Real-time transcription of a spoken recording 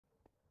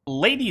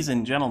Ladies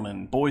and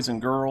gentlemen, boys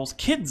and girls,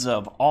 kids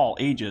of all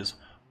ages,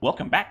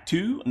 welcome back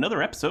to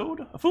another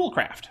episode of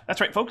FoolCraft.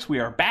 That's right, folks, we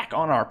are back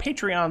on our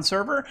Patreon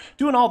server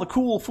doing all the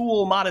cool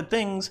Fool modded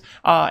things.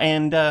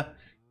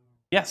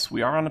 Yes,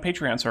 we are on the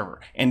Patreon server.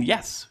 And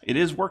yes, it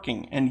is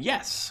working. And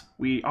yes,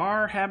 we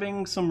are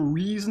having some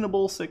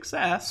reasonable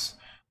success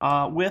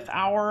with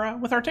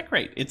our tick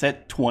rate. It's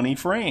at 20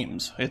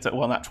 frames. It's at,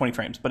 well, not 20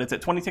 frames, but it's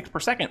at 20 ticks per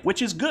second,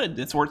 which is good.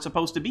 It's where it's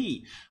supposed to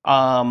be.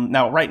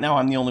 Now, right now,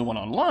 I'm the only one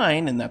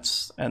online, and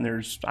there's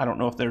I don't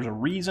know if there's a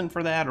reason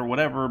for that or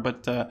whatever,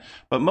 but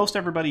most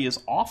everybody is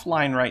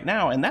offline right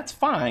now, and that's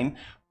fine.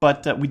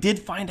 But we did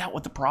find out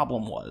what the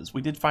problem was.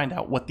 We did find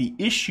out what the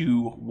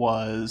issue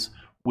was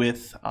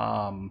with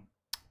the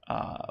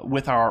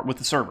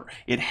server.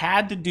 It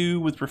had to do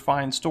with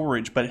refined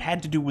storage, but it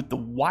had to do with the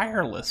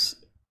wireless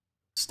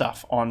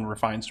stuff on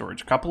refined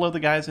storage. A couple of the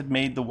guys had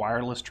made the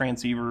wireless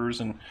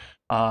transceivers, and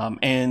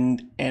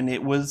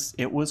it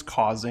was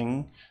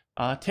causing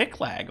tick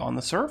lag on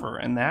the server,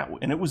 and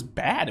it was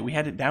bad. We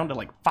had it down to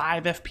like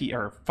 5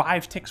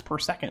 ticks per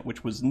second,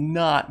 which was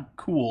not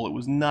cool. It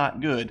was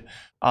not good.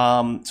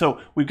 So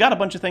we've got a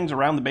bunch of things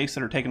around the base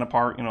that are taken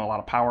apart. You know, a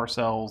lot of power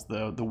cells,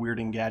 the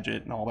weirding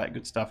gadget, and all that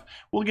good stuff.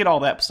 We'll get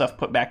all that stuff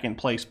put back in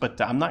place, but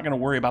I'm not going to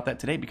worry about that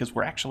today because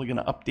we're actually going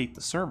to update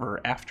the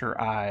server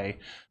after I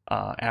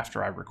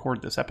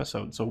record this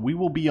episode. So we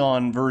will be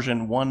on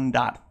version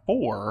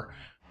 1.4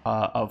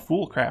 of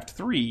FoolCraft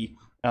 3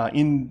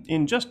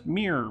 in just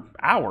mere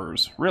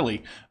hours,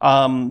 really.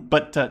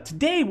 But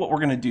today, what we're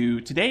going to do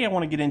today, I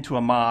want to get into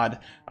a mod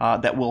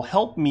that will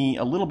help me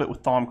a little bit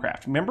with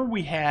Thaumcraft. Remember,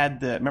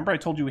 remember I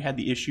told you we had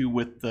the issue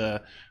with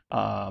the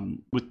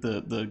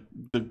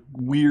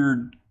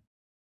weird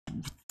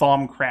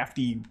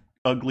Thaumcrafty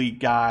ugly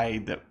guy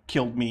that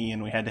killed me,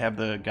 and we had to have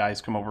the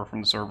guys come over from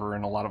the server,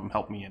 and a lot of them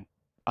helped me and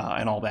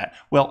all that.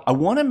 Well, I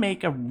want to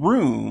make a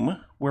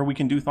room where we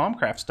can do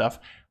Thaumcraft stuff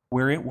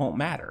where it won't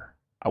matter.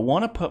 I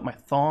want to put my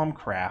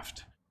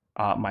Thaumcraft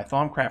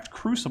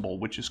crucible,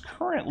 which is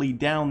currently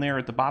down there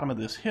at the bottom of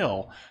this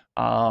hill.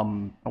 I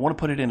want to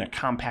put it in a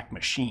compact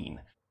machine.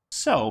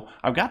 So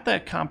I've got the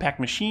compact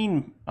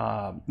machine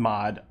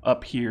mod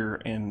up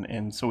here,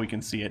 and so we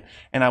can see it.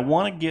 And I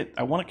want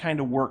to kind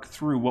of work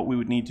through what we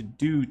would need to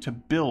do to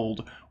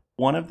build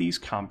one of these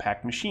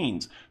compact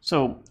machines.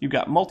 So you've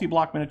got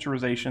multi-block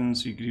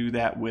miniaturizations. You can do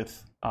that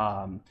with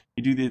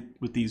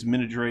these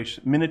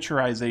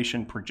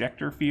miniaturization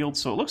projector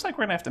fields. So it looks like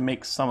we're gonna have to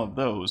make some of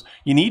those.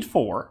 You need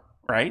 4,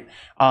 right?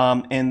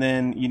 And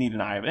then you need an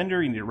Eye of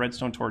Ender, you need a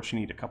redstone torch, you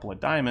need a couple of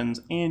diamonds,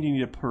 and you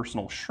need a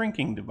personal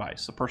shrinking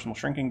device. The personal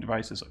shrinking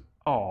device is,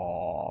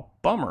 oh,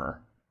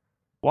 bummer.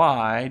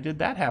 Why did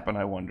that happen,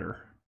 I wonder?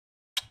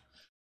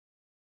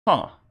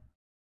 Huh.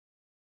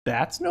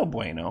 That's no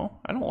bueno.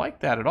 I don't like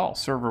that at all.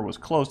 Server was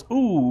closed.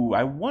 Ooh,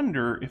 I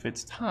wonder if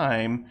it's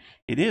time.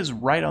 It is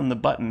right on the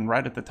button,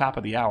 right at the top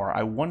of the hour.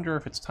 I wonder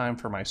if it's time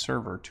for my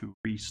server to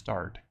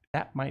restart.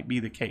 That might be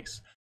the case.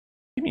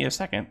 Give me a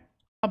second.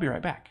 I'll be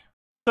right back.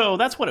 So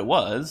that's what it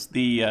was.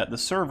 The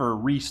server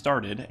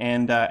restarted,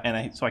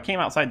 so I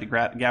came outside to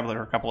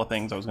gather a couple of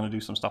things. I was going to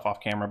do some stuff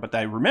off camera, but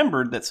I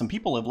remembered that some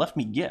people have left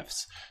me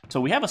gifts. So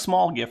we have a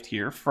small gift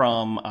here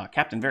from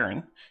Captain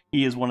Varen.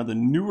 He is one of the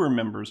newer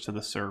members to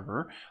the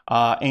server,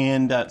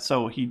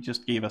 so he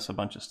just gave us a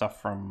bunch of stuff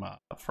from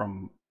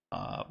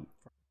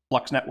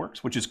Flux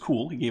Networks, which is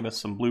cool. He gave us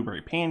some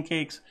blueberry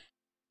pancakes.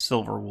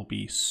 Silver will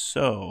be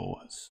so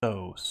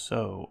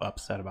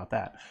upset about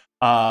that.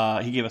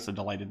 He gave us a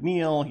delighted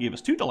meal. He gave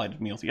us 2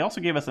 delighted meals. He also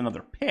gave us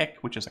another pick,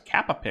 which is a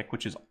Kappa pick,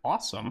 which is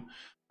awesome.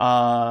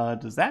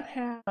 Does that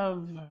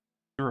have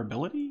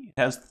durability? It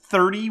has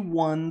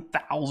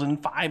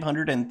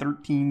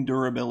 31,513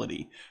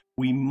 durability.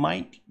 We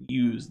might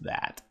use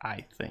that,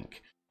 I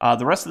think.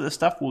 The rest of the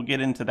stuff, we'll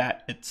get into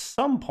that at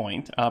some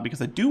point,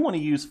 because I do want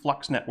to use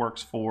Flux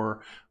Networks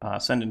for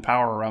sending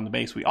power around the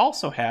base. We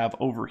also have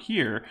over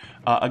here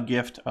a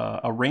gift,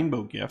 a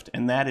rainbow gift,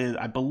 and that is,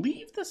 I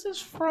believe this is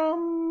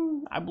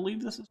from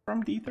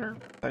Deether.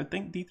 I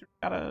think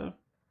Deether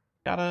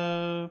got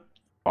a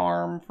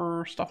farm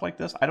for stuff like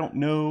this. I don't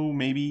know,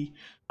 maybe,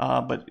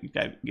 but we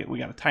got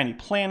a tiny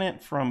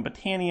planet from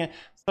Botania.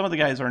 Some of the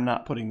guys are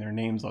not putting their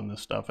names on this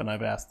stuff, and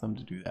I've asked them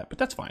to do that, but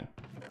that's fine.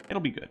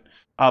 It'll be good.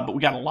 But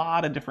we got a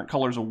lot of different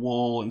colors of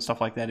wool and stuff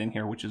like that in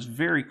here, which is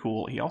very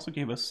cool. He also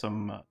gave us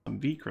some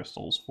V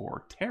crystals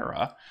for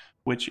Terra,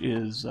 which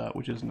is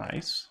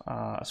nice.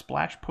 A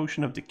splash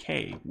potion of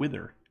decay,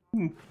 wither,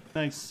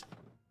 nice.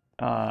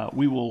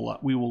 We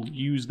will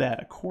use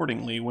that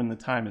accordingly when the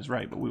time is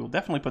right, but we will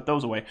definitely put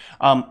those away.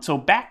 So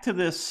back to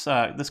this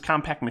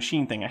compact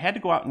machine thing. I had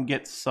to go out and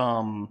get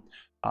some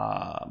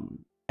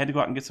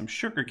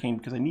sugar cane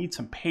because I need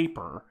some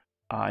paper.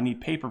 I need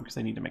paper because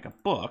I need to make a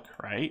book,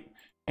 right?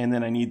 And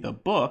then I need the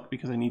book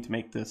because I need to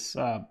make this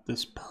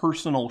this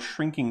personal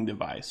shrinking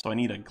device. So I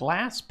need a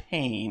glass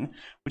pane,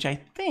 which I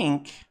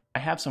think I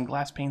have some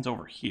glass panes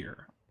over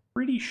here.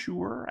 Pretty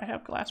sure I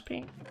have glass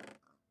pane.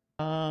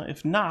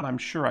 If not, I'm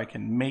sure I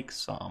can make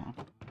some.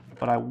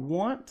 But I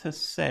want to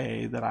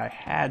say that I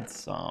had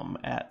some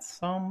at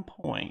some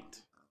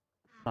point.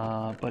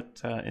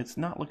 But it's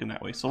not looking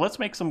that way. So let's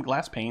make some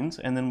glass panes,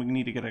 and then we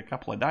need to get a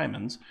couple of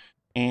diamonds,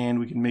 and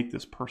we can make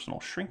this personal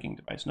shrinking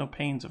device. No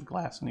panes of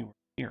glass anywhere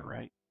here,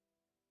 right?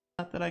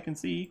 Not that I can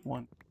see.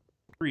 1,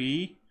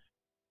 3,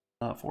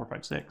 4,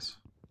 5, 6.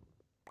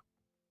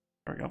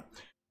 There we go.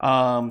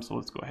 So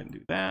let's go ahead and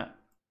do that.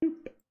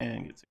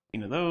 And get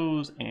 16 of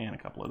those, and a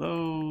couple of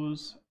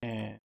those,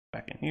 and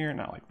back in here,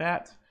 not like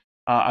that.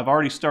 I've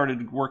already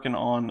started working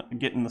on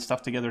getting the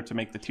stuff together to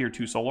make the tier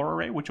 2 solar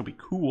array, which will be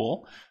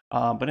cool.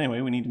 But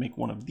anyway, we need to make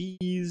one of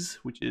these,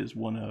 which is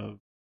one of...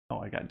 Oh,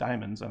 I got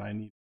diamonds, and I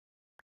need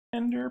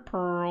ender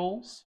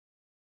pearls.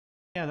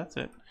 Yeah, that's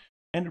it.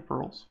 Ender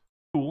pearls.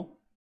 Cool.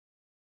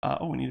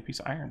 Oh, we need a piece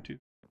of iron, too.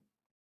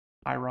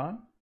 Iron.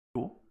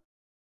 Cool.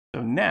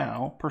 So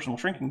now, personal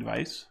shrinking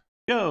device.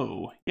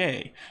 Go!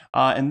 Yay.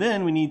 And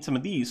then we need some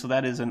of these. So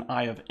that is an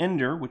Eye of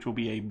Ender, which will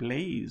be a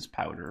blaze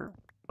powder.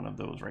 One of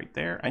those right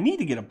there. I need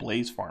to get a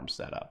blaze farm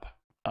set up.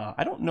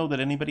 I don't know that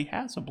anybody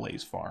has a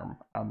blaze farm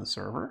on the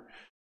server.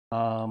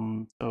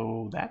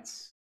 So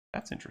that's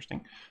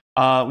interesting.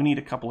 We need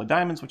a couple of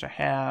diamonds, which I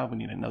have. We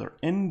need another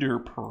ender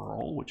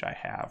pearl, which I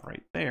have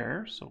right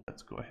there. So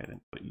let's go ahead and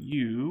put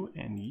you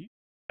and you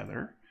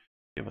together.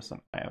 Give us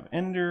an Eye of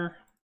Ender.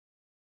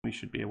 We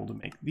should be able to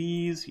make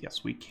these.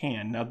 Yes, we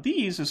can. Now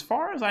these, as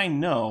far as I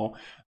know,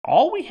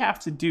 all we have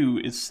to do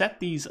is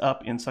set these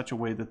up in such a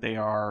way that they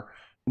are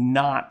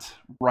not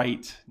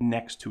right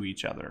next to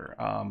each other.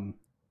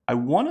 I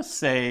want to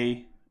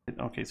say,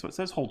 okay, so it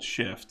says hold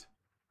shift.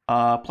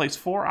 Place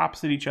 4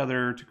 opposite each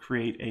other to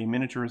create a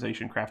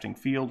miniaturization crafting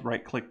field.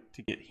 Right click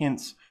to get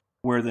hints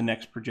where the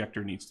next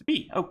projector needs to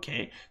be.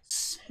 Okay,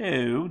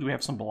 so do we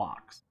have some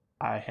blocks?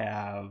 I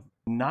have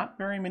not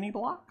very many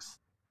blocks.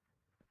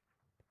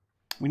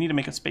 We need to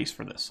make a space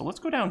for this. So let's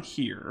go down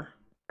here,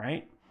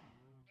 right?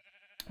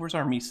 Where's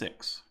our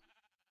Me6?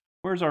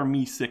 Where's our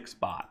Me6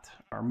 bot?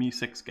 Our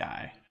Me6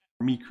 guy?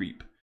 Me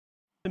creep.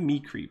 The Me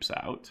creeps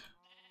out.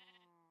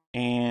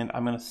 And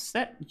I'm going to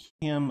set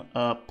him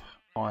up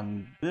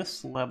on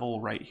this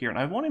level right here. And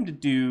I want him to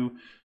do...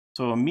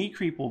 So a Me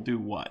creep will do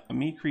what? A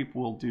Me creep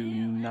will do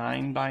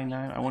 9 by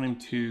 9. I want him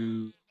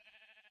to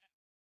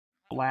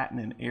flatten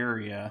an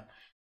area.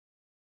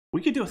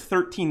 We could do a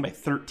 13 by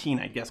 13,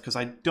 I guess, because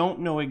I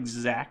don't know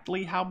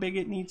exactly how big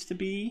it needs to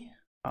be.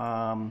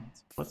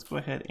 Let's go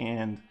ahead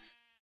and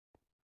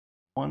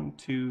 1,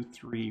 2,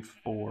 3,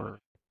 4,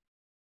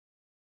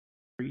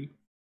 3,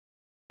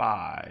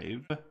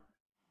 5,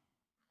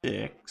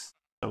 6.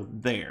 So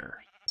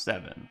there,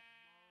 7.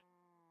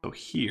 So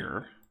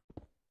here.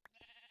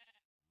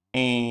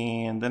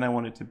 And then I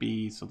want it to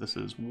be, so this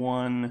is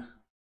 1,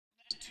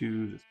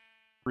 2,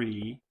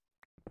 3,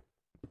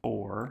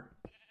 4,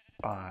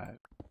 5,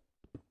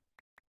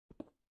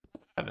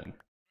 7.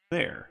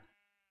 There.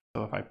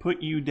 So if I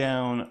put you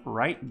down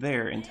right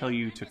there and tell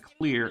you to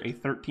clear a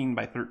 13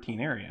 by 13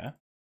 area,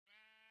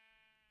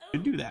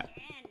 should do that.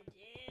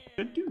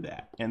 Should do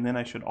that. And then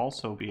I should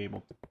also be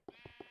able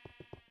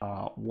to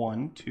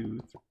 1, 2, 3,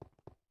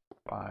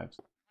 5,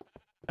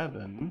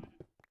 7.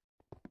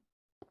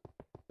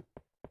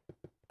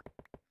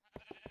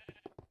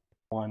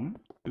 1,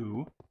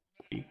 2,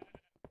 3,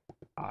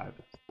 5,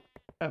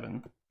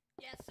 7.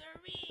 Yes,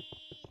 sirree.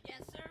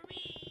 Yes,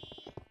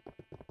 sirree.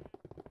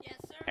 Yes,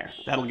 sirree. There.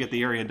 That'll get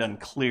the area done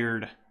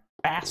cleared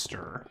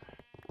faster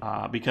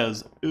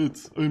because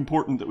it's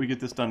important that we get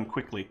this done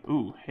quickly.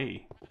 Ooh,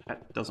 hey,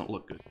 that doesn't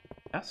look good.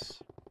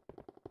 Yes.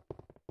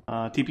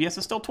 TPS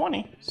is still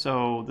 20,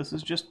 so this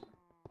is just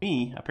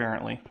me,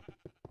 apparently.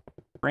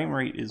 Frame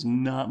rate is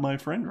not my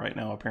friend right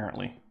now,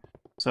 apparently.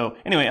 So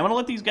anyway, I'm going to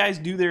let these guys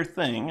do their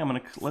thing. I'm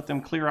going to let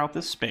them clear out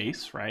this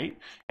space, right?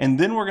 And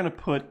then we're going to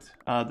put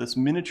this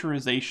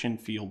miniaturization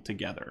field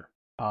together.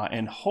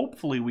 And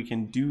hopefully we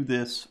can do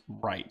this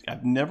right.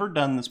 I've never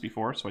done this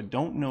before, so I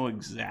don't know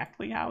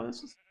exactly how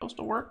this is supposed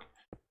to work.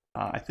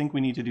 I think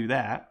we need to do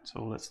that.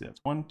 So let's see, that's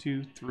 1,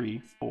 2,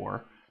 3,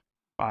 4,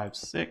 5,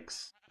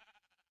 6,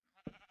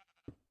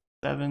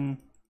 7,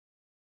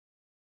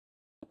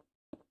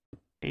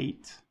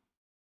 8,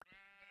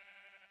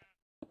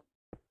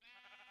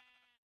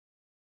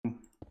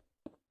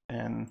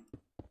 10,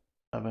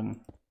 11,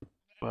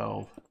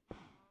 12,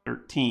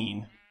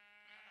 13.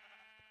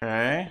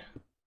 Okay.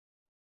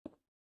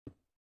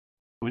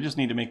 We just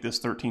need to make this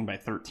 13 by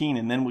 13,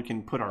 and then we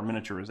can put our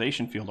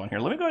miniaturization field on here.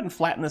 Let me go ahead and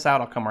flatten this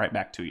out. I'll come right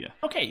back to you.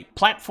 Okay,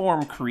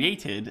 platform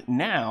created.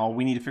 Now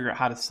we need to figure out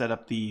how to set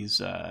up these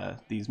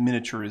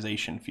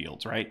miniaturization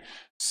fields, right?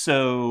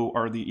 So,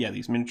 or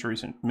these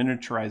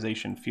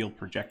miniaturization field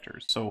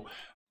projectors. So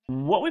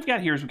what we've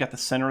got here is we've got the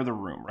center of the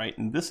room, right?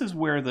 And this is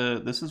where this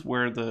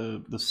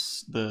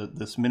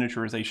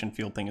miniaturization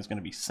field thing is going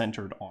to be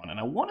centered on. And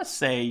I want to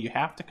say you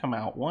have to come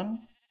out 1,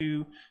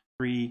 2,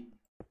 3,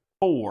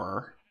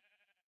 4.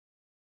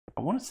 I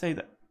want to say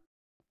that,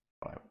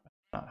 but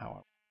not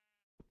how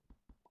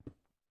I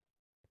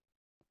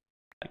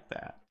like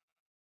that.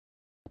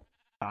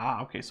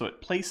 Ah, okay, so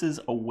it places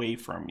away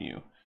from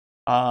you.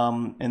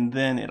 And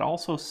then it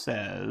also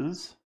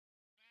says,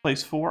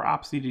 place 4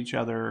 opposite each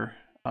other.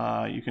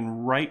 You can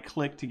right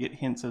click to get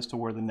hints as to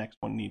where the next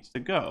one needs to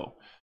go.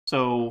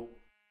 So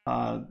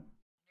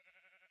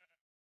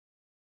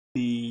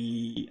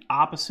the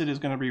opposite is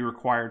going to be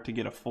required to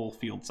get a full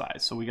field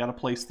size. So we got to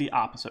place the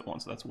opposite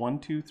one. So that's 1,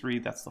 2, 3.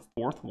 That's the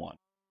 4th one.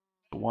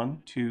 So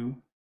 1, 2,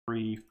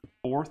 3,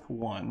 4th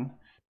one.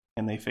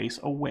 And they face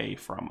away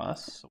from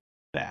us. So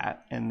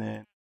that, and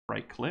then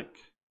right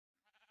click.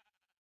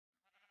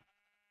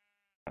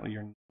 Oh,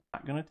 you're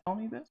not going to tell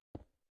me this?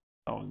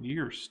 Oh,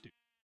 you're stupid.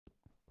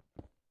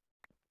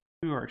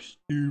 You are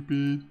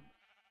stupid.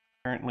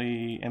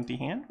 Apparently empty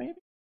hand, maybe?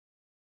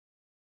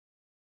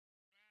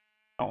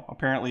 Oh,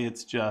 apparently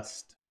it's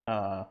just...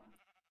 so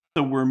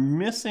we're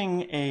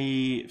missing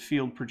a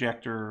field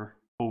projector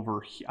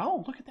over here.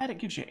 Oh, look at that. It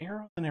gives you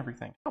arrows and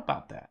everything. How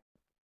about that?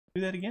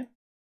 Do that again?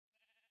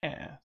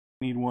 Yeah.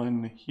 Need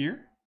one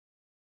here,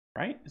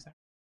 right? Is that...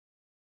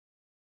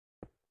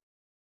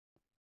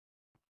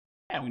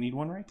 Yeah, we need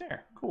one right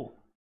there. Cool.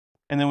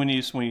 And then we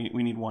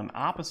need one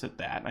opposite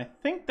that. And I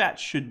think that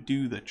should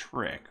do the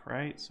trick,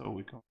 right? So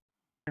we go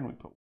here and we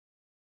put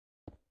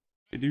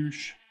a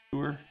douche,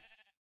 sure,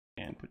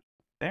 and put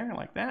there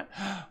like that.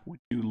 Would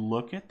you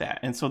look at that?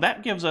 And so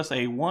that gives us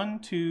a 1,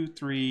 2,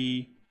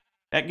 3.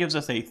 That gives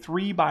us a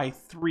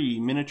 3x3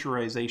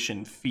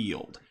 miniaturization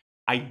field.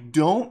 I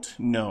don't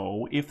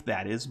know if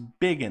that is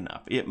big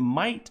enough. It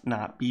might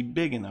not be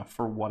big enough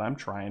for what I'm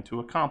trying to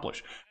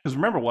accomplish. Because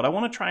remember, what I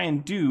want to try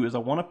and do is I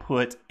want to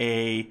put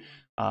a,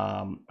 what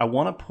am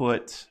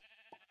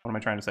I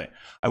trying to say?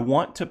 I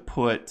want to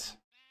put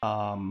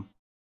my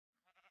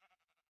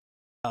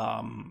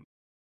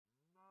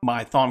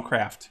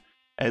Thaumcraft,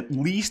 at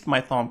least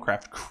my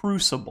Thaumcraft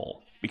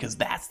crucible, because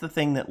that's the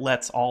thing that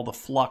lets all the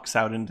flux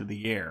out into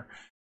the air.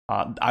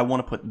 I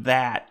want to put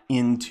that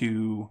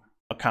into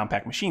a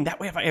compact machine. That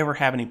way, if I ever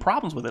have any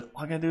problems with it,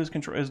 all I gotta do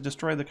is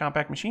destroy the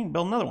compact machine,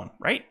 build another one,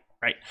 right?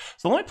 Right.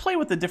 So let me play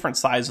with the different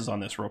sizes on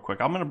this real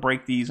quick. I'm gonna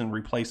break these and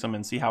replace them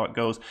and see how it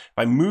goes. If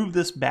I move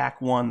this back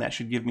one, that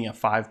should give me a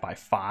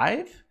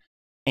 5x5.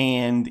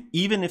 And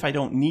even if I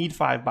don't need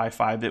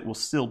 5x5, it will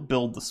still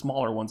build the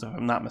smaller ones if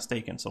I'm not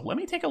mistaken. So let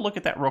me take a look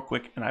at that real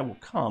quick and I will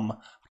come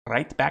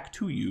right back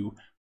to you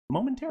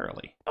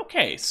momentarily.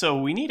 Okay,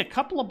 so we need a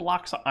couple of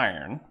blocks of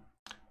iron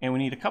and we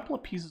need a couple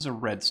of pieces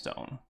of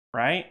redstone,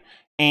 right?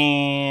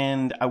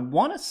 And I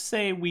want to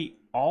say we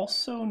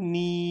also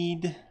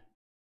need...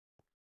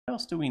 What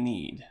else do we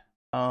need?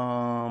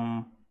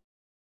 I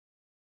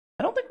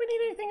don't think we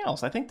need anything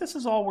else. I think this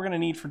is all we're going to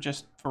need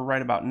for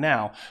right about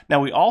now. Now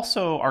we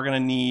also are going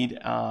to need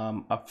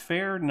a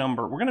fair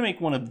number. We're going to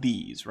make one of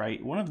these,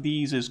 right? One of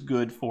these is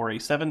good for a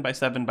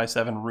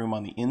 7x7x7 room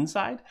on the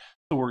inside.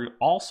 So we're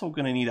also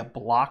going to need a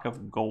block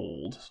of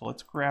gold. So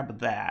let's grab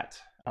that.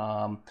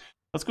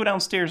 Let's go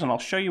downstairs and I'll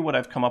show you what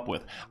I've come up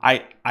with.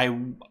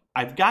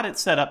 I've got it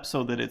set up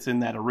so that it's in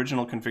that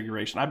original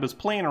configuration. I was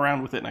playing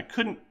around with it and I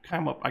couldn't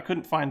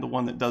find the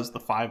one that does the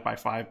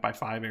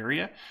 5x5x5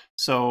 area.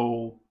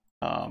 So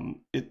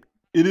it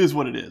is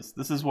what it is.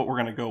 This is what we're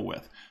going to go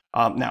with.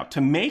 Now,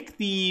 to make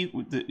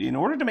in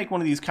order to make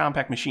one of these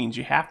compact machines,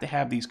 you have to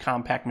have these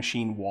compact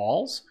machine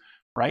walls,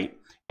 right?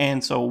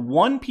 And so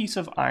one piece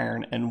of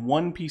iron and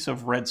one piece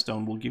of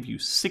redstone will give you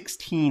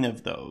 16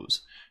 of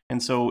those.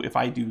 And so if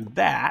I do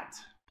that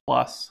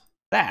plus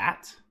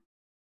that,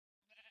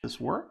 does this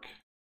work?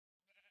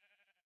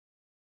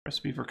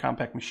 Recipe for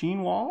compact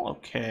machine wall.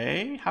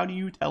 Okay. How do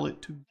you tell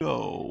it to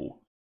go?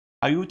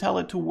 How do you tell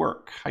it to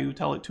work? How do you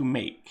tell it to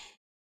make?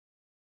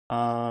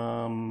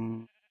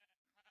 Right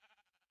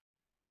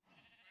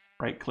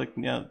click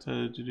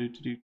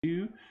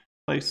to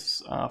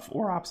place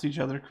 4 opposite each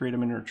other, create a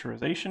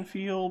miniaturization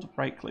field.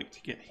 Right click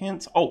to get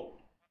hints. Oh,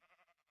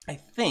 I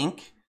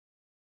think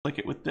click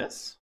it with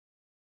this.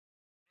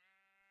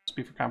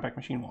 Recipe for compact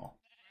machine wall.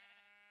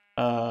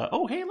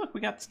 Oh, hey, look,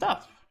 we got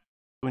stuff.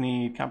 We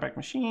need compact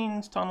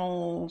machines,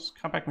 tunnels,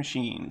 compact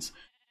machines.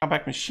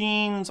 Compact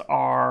machines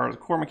are the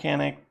core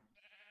mechanic.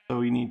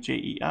 So you need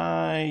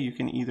JEI. You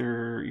can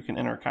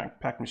enter a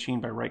compact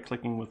machine by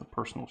right-clicking with a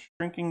personal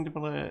shrinking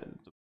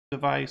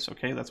device.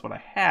 Okay, that's what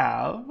I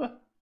have.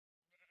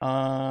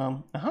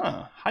 How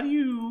do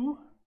you?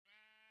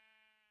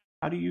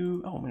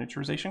 Oh,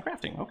 miniaturization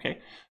crafting. Okay,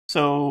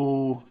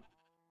 so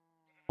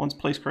once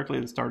placed correctly,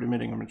 it'll start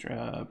emitting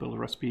build a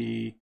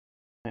recipe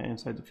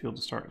inside the field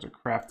to start as a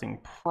crafting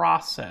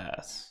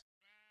process.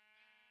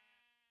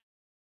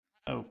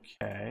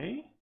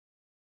 Okay.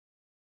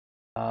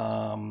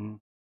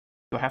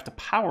 Do I have to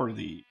power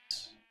these?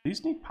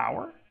 These need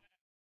power?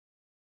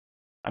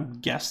 I'm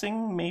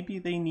guessing maybe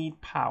they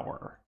need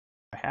power.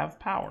 I have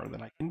power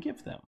that I can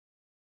give them.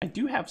 I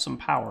do have some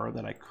power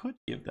that I could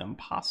give them,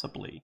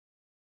 possibly.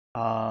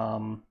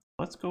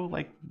 Let's go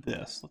like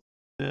this.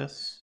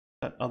 This,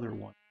 that other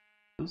one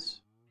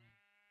is.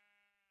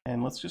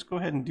 And let's just go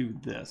ahead and do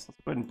this. Let's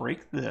go ahead and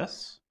break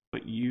this.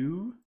 Put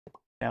you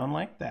down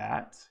like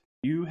that.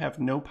 You have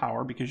no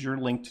power because you're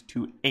linked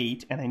to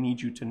 8, and I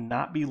need you to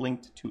not be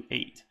linked to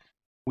 8.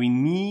 We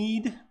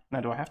need... Now,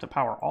 do I have to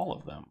power all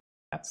of them?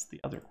 That's the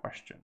other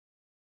question.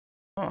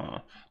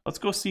 Let's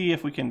go see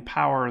if we can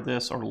power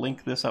this or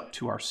link this up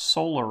to our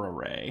solar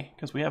array,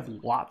 because we have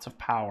lots of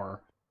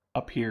power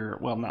up here.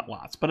 Well, not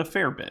lots, but a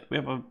fair bit. We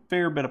have a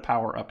fair bit of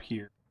power up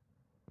here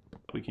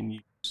that we can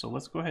use. So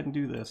let's go ahead and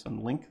do this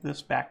and link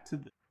this back to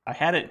I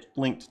had it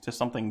linked to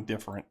something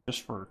different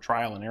just for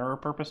trial and error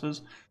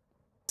purposes.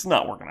 It's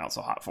not working out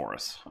so hot for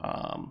us.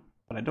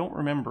 But I don't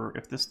remember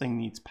if this thing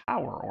needs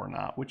power or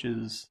not, which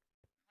is...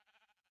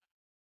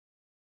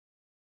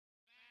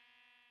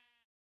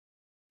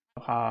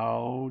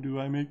 How do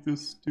I make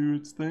this do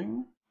its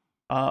thing?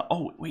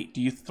 Oh, wait,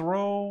 do you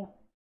throw...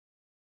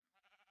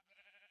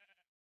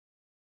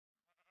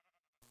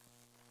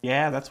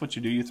 Yeah, that's what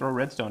you do. You throw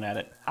redstone at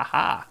it.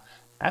 Haha,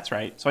 that's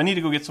right. So I need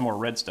to go get some more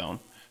redstone.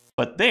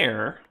 But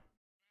there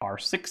are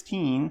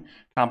 16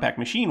 compact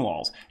machine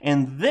walls.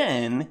 And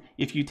then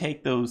if you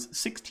take those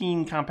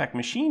 16 compact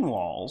machine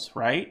walls,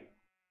 right?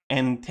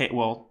 And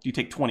well, you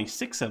take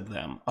 26 of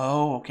them.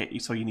 Oh, okay.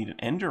 So you need an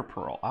ender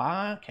pearl.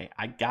 Ah, okay,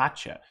 I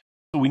gotcha.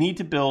 So we need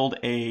to build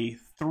a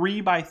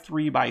 3 by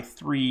 3 by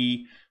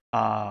 3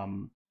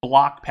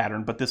 block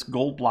pattern, but this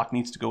gold block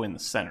needs to go in the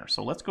center.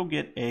 So let's go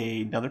get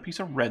another piece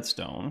of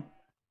redstone,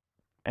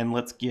 and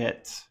let's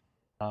get,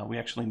 we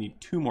actually need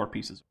 2 more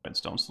pieces of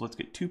redstone. So let's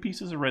get 2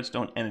 pieces of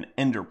redstone and an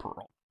ender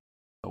pearl.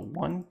 So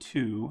 1,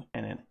 2,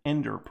 and an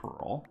ender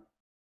pearl.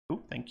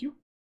 Oh, thank you.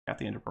 Got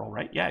the ender pearl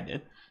right. Yeah, I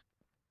did.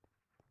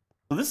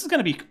 So this is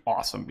going to be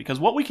awesome, because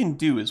what we can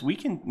do is we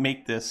can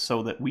make this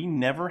so that we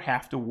never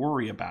have to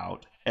worry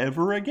about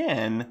ever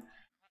again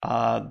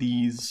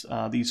these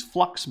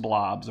flux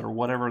blobs or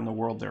whatever in the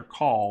world they're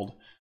called.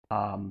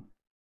 There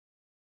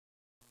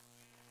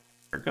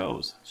it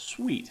goes.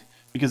 Sweet,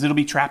 because it'll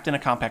be trapped in a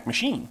compact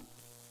machine,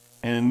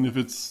 and if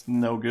it's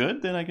no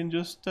good, then I can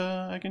just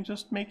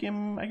make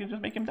him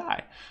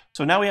die.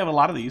 So now we have a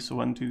lot of these. So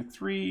 1, 2,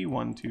 3,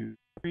 1, 2,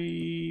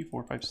 3,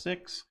 4, 5,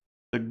 6.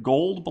 The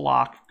gold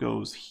block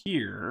goes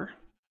here.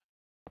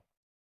 I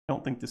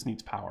don't think this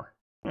needs power.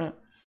 This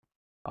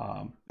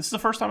is the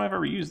first time I've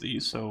ever used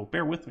these, so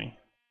bear with me.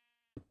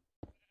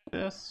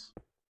 This.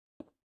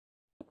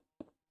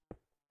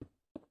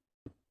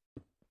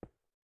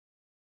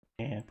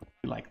 And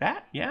like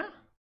that, yeah.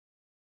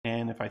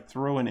 And if I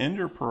throw an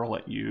ender pearl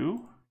at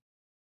you,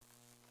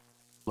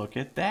 look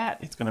at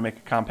that. It's going to make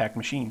a compact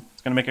machine.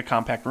 It's going to make a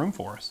compact room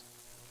for us.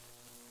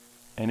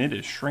 And it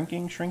is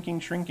shrinking, shrinking,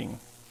 shrinking.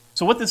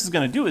 So what this is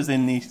going to do is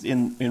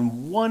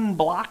in one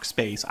block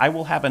space, I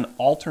will have an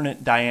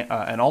alternate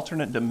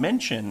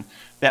dimension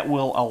that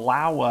will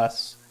allow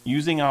us,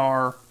 using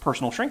our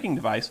personal shrinking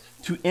device,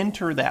 to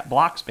enter that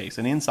block space.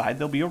 And inside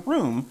there'll be a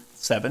room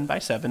 7 by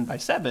 7 by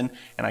 7,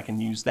 and I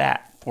can use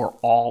that for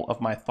all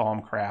of my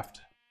Thaumcraft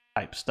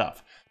type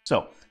stuff.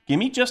 So give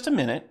me just a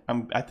minute.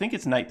 I think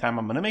it's nighttime.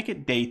 I'm going to make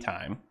it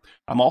daytime.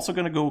 I'm also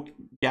going to go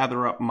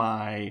gather up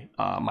my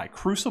my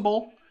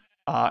crucible.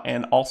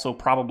 And also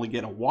probably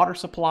get a water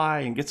supply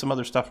and get some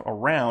other stuff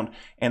around,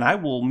 and I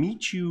will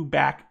meet you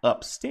back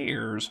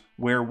upstairs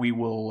where we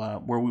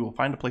will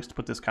find a place to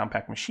put this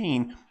compact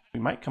machine. We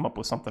might come up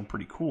with something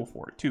pretty cool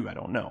for it too. I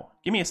don't know.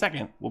 Give me a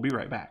second. We'll be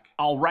right back.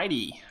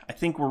 Alrighty, I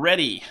think we're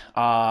ready.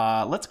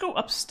 Let's go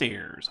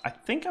upstairs. I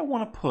think I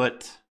want to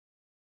put.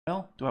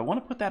 Well, do I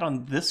want to put that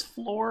on this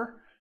floor?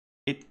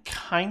 It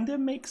kind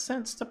of makes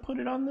sense to put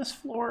it on this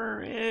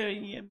floor,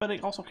 but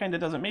it also kind of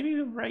doesn't. Maybe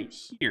right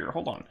here.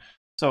 Hold on.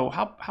 So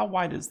how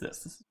wide is this?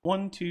 This is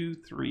 1, 2,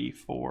 3,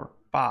 4,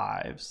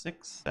 5,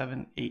 6,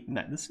 7, 8,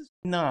 9. This is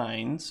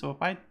 9. So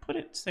if I put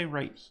it, say,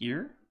 right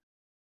here,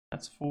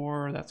 that's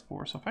 4, that's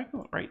 4. So if I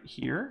go right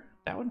here,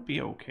 that would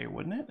be okay,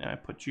 wouldn't it? And I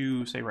put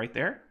you, say, right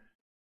there.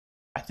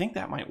 I think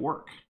that might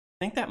work. I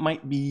think that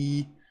might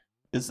be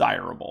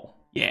desirable.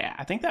 Yeah,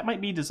 I think that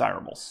might be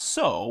desirable.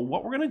 So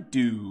what we're going to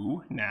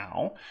do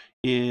now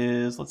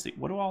is, let's see,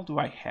 what all do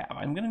I have?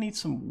 I'm going to need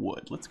some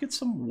wood. Let's get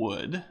some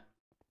wood. I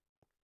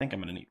think I'm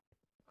going to need.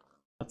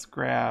 Let's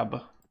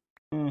grab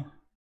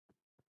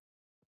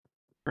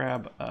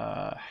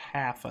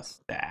half a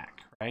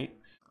stack, right?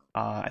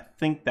 I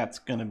think that's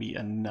going to be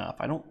enough.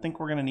 I don't think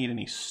we're going to need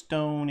any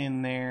stone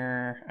in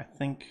there. I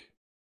think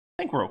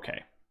we're okay.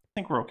 I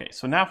think we're okay.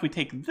 So now if we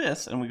take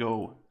this and we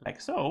go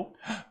like so,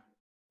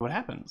 what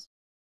happens?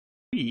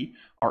 We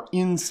are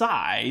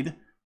inside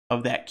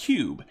of that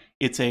cube.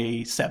 It's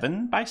a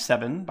 7 by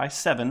 7 by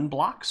 7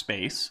 block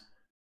space,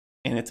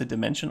 and it's a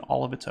dimension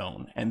all of its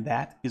own, and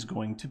that is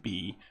going to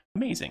be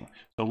amazing.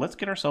 So let's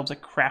get ourselves a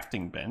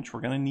crafting bench.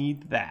 We're going to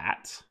need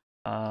that.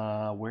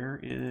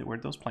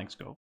 Where'd those planks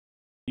go?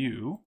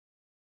 You.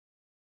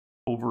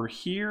 Over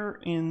here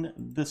in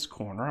this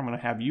corner, I'm going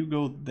to have you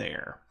go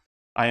there.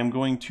 I am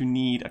going to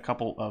need a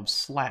couple of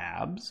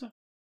slabs,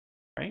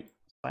 right?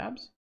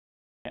 Slabs?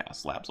 Yeah,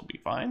 slabs will be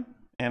fine.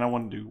 And I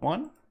want to do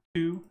 1,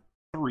 2,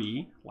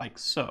 3, like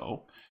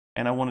so.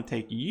 And I want to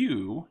take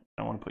you,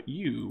 I want to put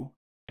you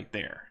right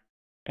there.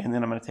 And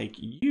then I'm going to take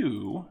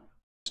you,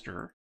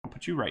 Mister, and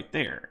put you right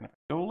there. And if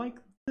I go like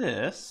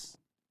this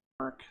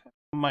work?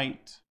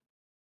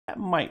 That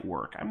might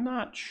work. I'm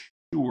not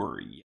sure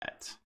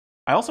yet.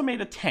 I also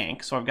made a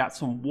tank, so I've got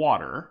some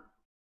water.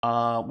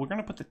 We're going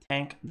to put the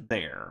tank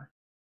there.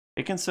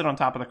 It can sit on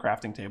top of the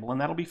crafting table,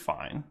 and that'll be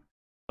fine.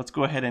 Let's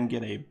go ahead and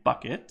get a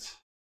bucket.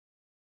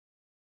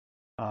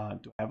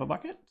 Do I have a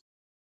bucket?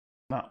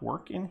 Not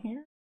work in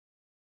here?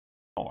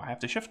 Oh, I have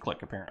to shift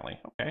click apparently.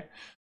 Okay.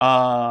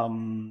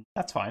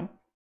 That's fine.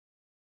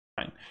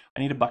 Fine. I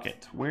need a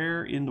bucket.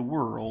 Where in the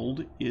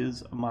world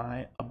is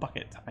a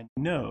bucket? I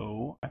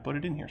know I put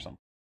it in here somewhere.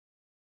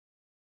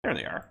 There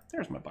they are.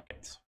 There's my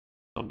buckets.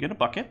 So get a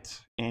bucket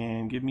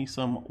and give me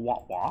some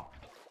wah-wah.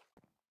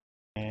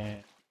 And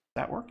does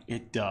that work?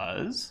 It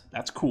does.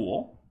 That's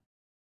cool.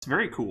 It's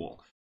very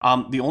cool.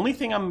 The only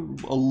thing I'm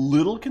a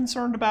little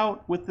concerned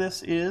about with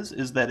this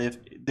is that if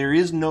there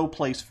is no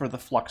place for the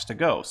flux to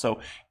go. So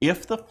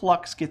if the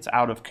flux gets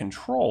out of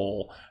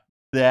control,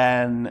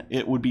 then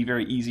it would be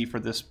very easy for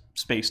this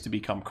space to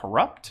become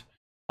corrupt.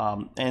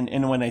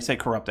 And when I say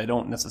corrupt, I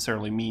don't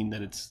necessarily mean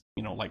that it's,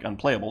 you know, like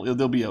unplayable.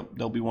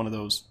 There'll be one of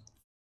those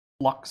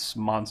flux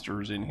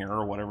monsters in here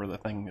or whatever the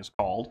thing is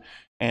called,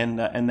 and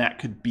that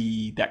could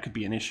be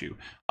an issue.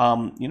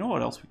 You know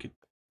what else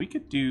we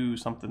could do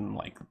something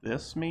like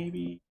this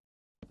maybe.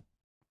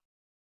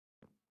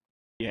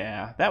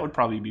 Yeah, that would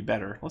probably be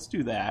better. Let's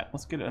do that.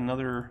 Let's get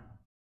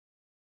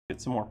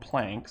some more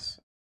planks,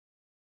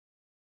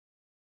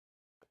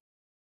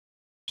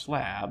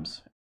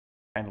 slabs,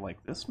 kind of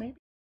like this maybe.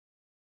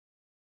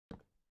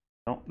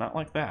 Nope, not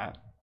like that.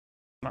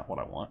 Not what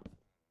I want.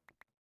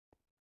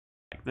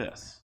 Like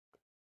this.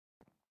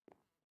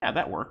 Yeah,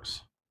 that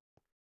works.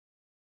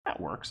 That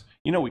works.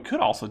 You know, we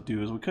could also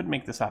do is we could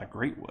make this out of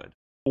great wood.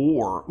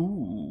 Or,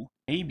 ooh,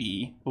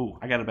 maybe. Ooh,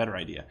 I got a better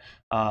idea.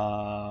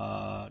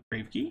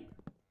 Grave key?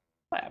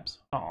 Slabs.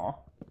 Aw.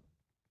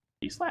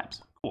 Key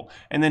slabs. Cool.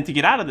 And then to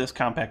get out of this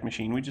compact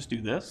machine, we just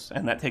do this,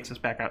 and that takes us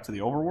back out to the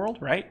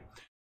overworld, right?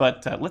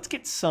 But let's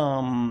get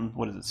some,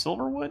 what is it,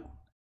 silverwood?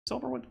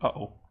 Silverwood?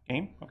 Uh-oh.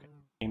 Game? Okay.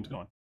 Game's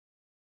going.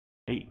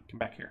 Hey, come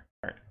back here.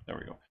 All right, there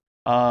we go.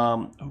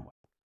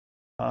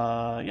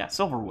 Yeah,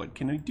 silverwood.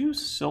 Can we do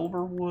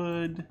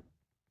silverwood?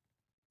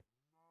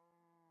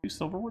 Do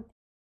silverwood?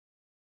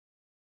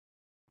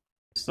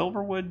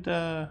 Silverwood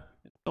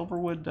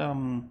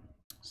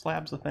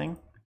slabs a thing?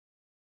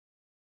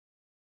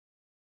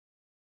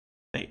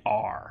 They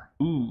are.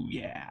 Ooh,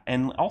 yeah.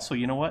 And also,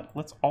 you know what?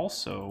 Let's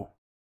also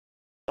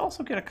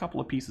get a couple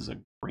of pieces of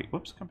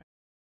whoops, come back.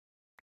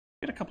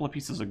 Get a couple of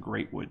pieces of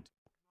great wood.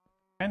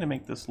 Kind of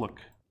make this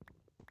look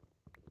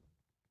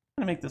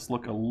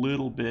a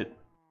little bit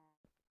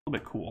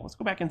cool. Let's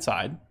go back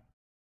inside.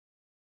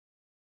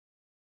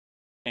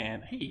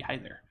 And hey, hi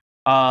there.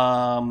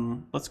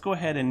 Let's go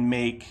ahead and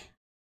make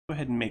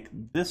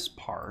this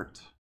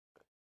part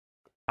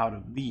out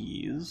of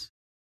these,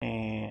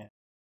 and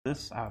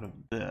this out of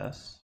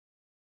this.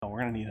 Oh, we're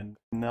gonna need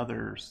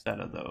another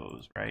set of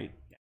those, right?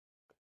 Yeah.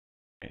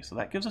 Okay, so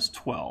that gives us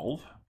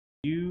 12.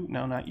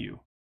 No, not you.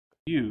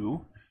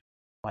 You,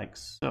 like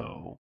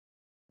so.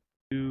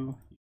 You,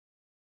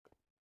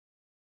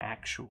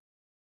 actual.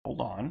 Hold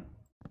on.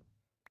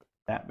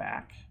 That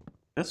back.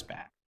 This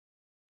back.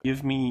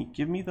 Give me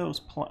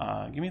those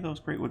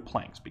great wood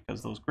planks,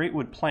 because those great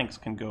wood planks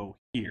can go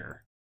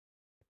here.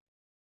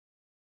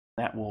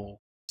 That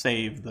will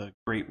save the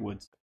great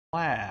wood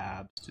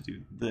slabs to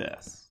do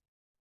this.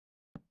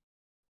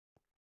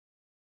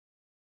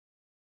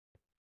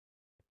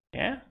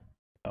 Yeah?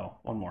 Oh,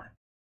 one more.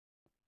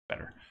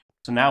 Better.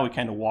 So now we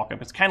kind of walk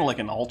up. It's kind of like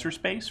an altar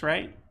space,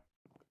 right?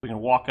 We can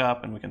walk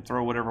up and we can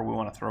throw whatever we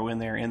want to throw in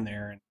there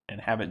and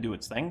have it do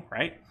its thing,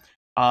 right?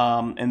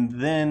 And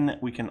then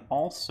we can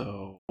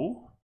also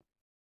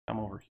come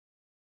over here.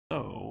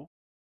 So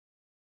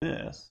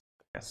this,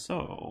 like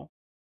so,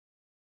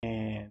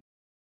 and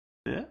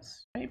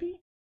this maybe.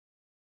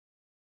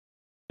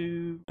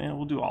 And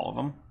we'll do all of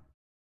them.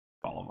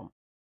 All of them.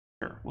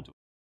 Sure, we'll do it.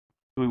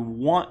 Do we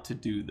want to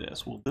do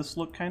this? Will this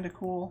look kind of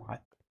cool?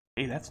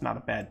 Hey, that's not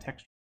a bad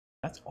texture.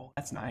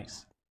 That's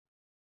nice.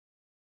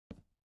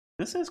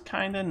 This is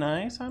kind of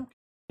nice. I'm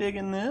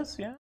digging this,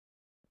 yeah.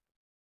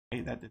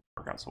 Hey, that didn't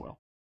work out so well.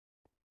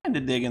 Kind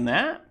of digging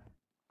that.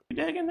 You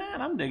digging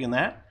that? I'm digging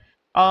that.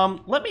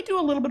 Let me do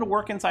a little bit of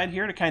work inside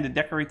here to kind of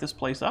decorate this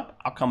place up.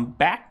 I'll come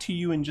back to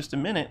you in just a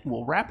minute.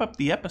 We'll wrap up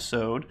the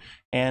episode,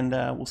 and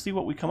we'll see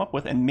what we come up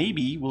with, and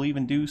maybe we'll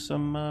even do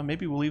some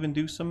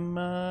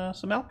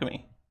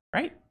alchemy.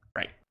 Right?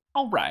 Right.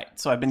 All right.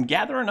 So I've been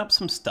gathering up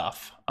some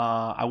stuff.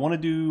 I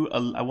want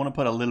to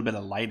put a little bit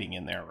of lighting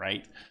in there,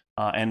 right?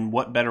 And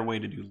what better way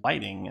to do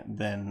lighting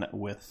than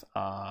with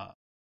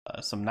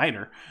some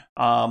niter?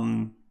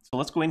 So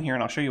let's go in here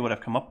and I'll show you what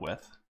I've come up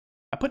with.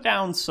 I put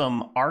down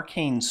some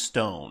arcane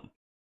stone,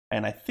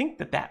 and I think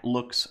that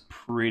looks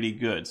pretty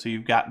good. So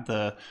you've got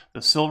the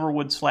silver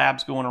wood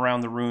slabs going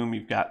around the room.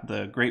 You've got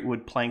the great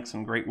wood planks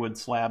and great wood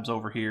slabs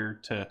over here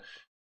to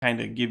kind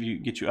of get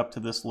you up to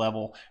this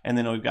level, and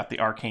then we've got the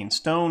arcane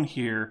stone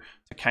here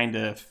to kind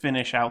of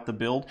finish out the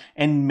build.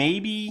 And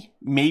maybe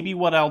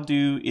what I'll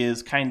do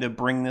is kind of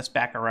bring this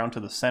back around to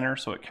the center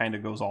so it kind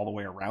of goes all the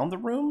way around the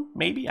room.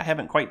 Maybe I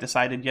haven't quite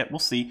decided yet. We'll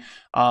see.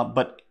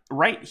 But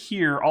right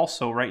here,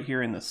 also right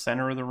here in the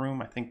center of the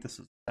room, I think this is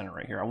the center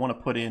right here. I want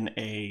to put in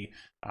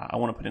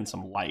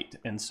some light,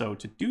 and so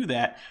to do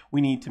that, we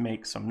need to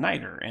make some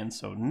niter. And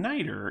so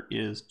niter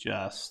is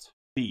just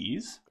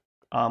these.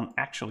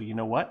 Actually, you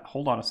know what?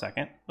 Hold on a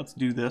second. Let's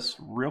do this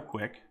real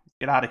quick.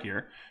 Get out of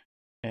here.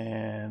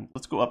 And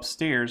let's go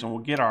upstairs and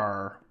we'll get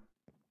our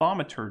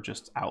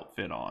thaumaturgist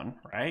outfit on,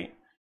 right?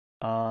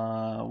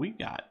 We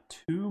got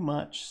too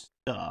much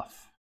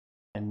stuff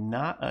and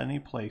not any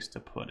place to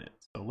put it.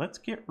 So let's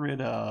get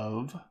rid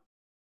of...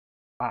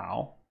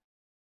 Wow.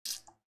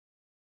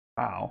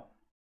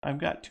 I've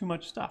got too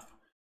much stuff.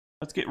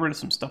 Let's get rid of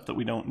some stuff that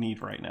we don't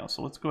need right now.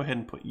 So let's go ahead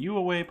and put you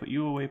away, put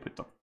you away, put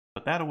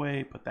that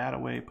away, put that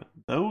away, put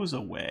those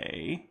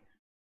away.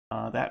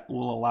 That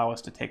will allow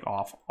us to take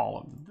off all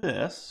of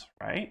this,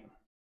 right?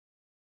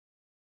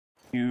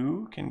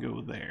 You can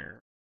go there.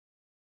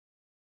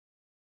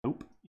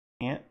 Nope,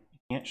 you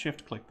can't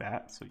shift click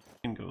that, so you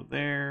can go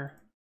there.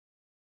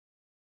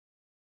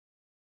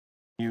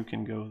 You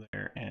can go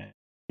there, and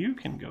you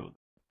can go there.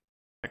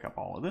 Pick up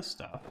all of this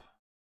stuff.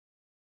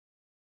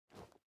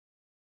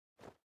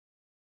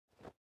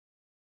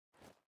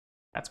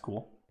 That's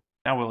cool.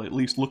 Now we'll at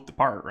least look the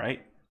part,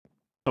 right?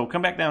 So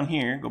come back down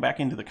here, go back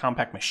into the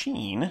compact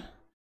machine,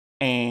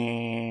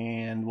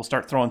 and we'll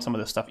start throwing some of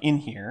this stuff in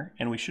here,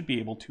 and we should be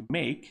able to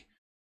make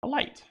a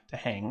light to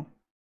hang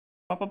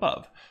up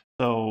above.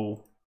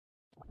 So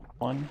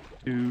 1,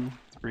 2,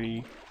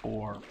 3,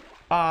 4,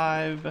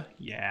 5.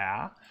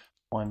 Yeah.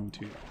 1,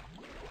 2,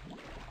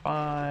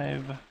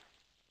 5.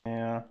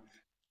 Yeah.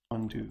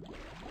 1, 2,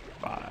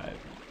 5,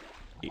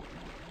 8,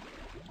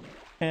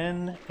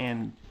 10,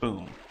 and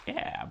boom.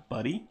 Yeah,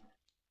 buddy.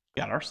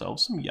 Got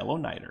ourselves some yellow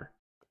niter.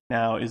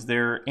 Now, is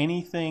there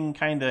anything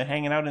kind of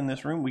hanging out in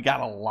this room? We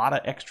got a lot of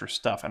extra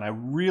stuff, and I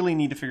really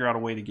need to figure out a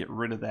way to get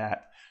rid of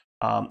that.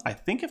 I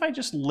think if I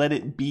just let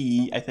it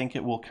be, I think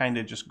it will kind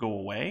of just go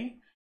away.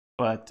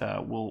 But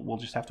we'll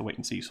just have to wait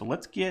and see. So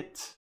let's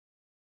get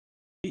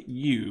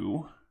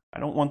you. I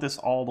don't want this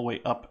all the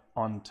way up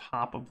on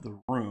top of the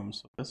room.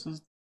 So this is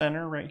the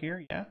center right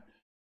here, yeah?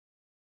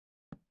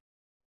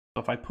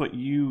 So if I put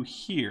you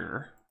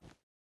here,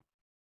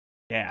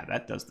 yeah,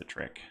 that does the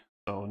trick.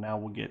 So now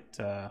we'll get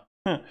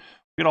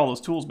all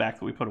those tools back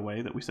that we put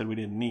away that we said we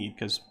didn't need,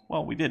 because,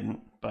 well, we didn't,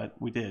 but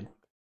we did.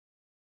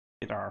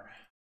 Get our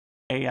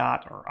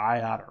AOT or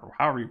IOT or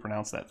however you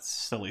pronounce that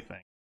silly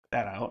thing. Get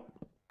that out.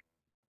 Get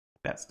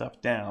that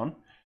stuff down.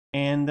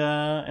 And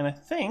I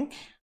think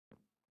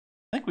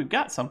we've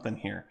got something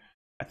here.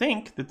 I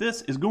think that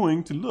this is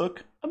going to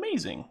look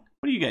amazing.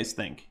 What do you guys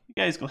think? You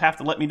guys will have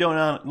to let me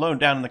know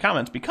down in the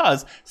comments,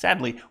 because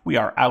sadly we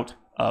are out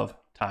of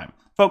time.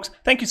 Folks,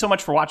 thank you so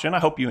much for watching. I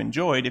hope you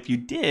enjoyed. If you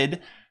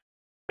did,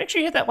 make sure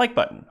you hit that like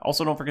button.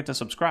 Also, don't forget to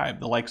subscribe.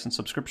 The likes and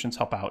subscriptions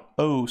help out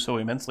oh so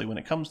immensely when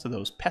it comes to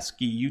those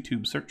pesky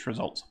YouTube search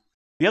results.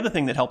 The other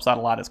thing that helps out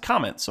a lot is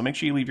comments, so make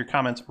sure you leave your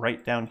comments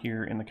right down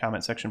here in the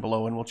comment section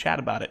below, and we'll chat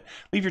about it.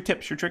 Leave your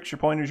tips, your tricks, your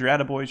pointers, your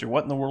attaboys, your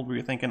what in the world were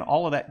you thinking,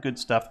 all of that good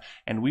stuff,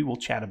 and we will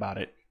chat about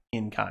it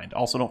in kind.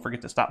 Also, don't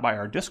forget to stop by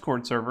our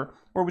Discord server,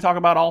 where we talk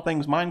about all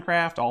things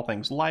Minecraft, all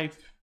things life,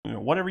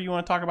 whatever you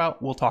want to talk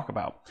about, we'll talk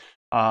about.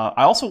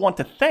 I also want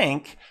to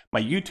thank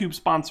my YouTube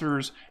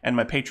sponsors and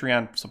my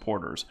Patreon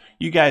supporters.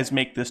 You guys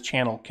make this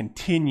channel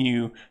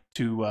continue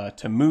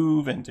to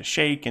move and to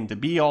shake and to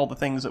be all the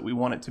things that we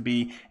want it to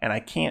be, and I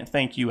can't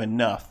thank you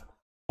enough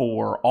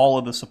for all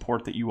of the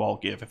support that you all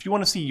give. If you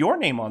want to see your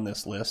name on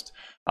this list,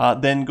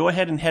 then go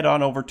ahead and head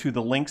on over to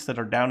the links that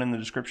are down in the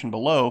description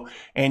below,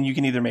 and you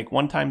can either make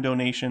one-time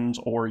donations,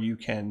 or you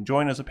can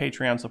join as a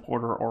Patreon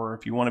supporter, or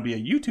if you want to be a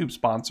YouTube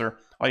sponsor,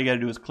 all you got to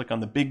do is click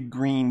on the big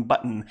green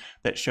button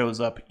that shows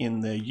up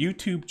in the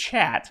YouTube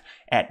chat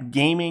at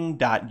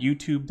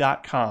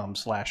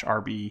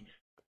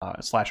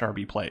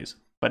gaming.youtube.com/RB/RBplays.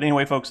 But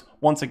anyway, folks,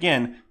 once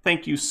again,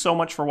 thank you so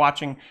much for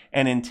watching,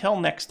 and until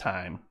next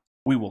time,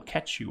 we will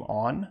catch you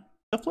on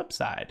the flip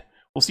side.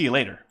 We'll see you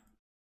later.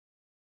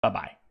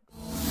 Bye-bye.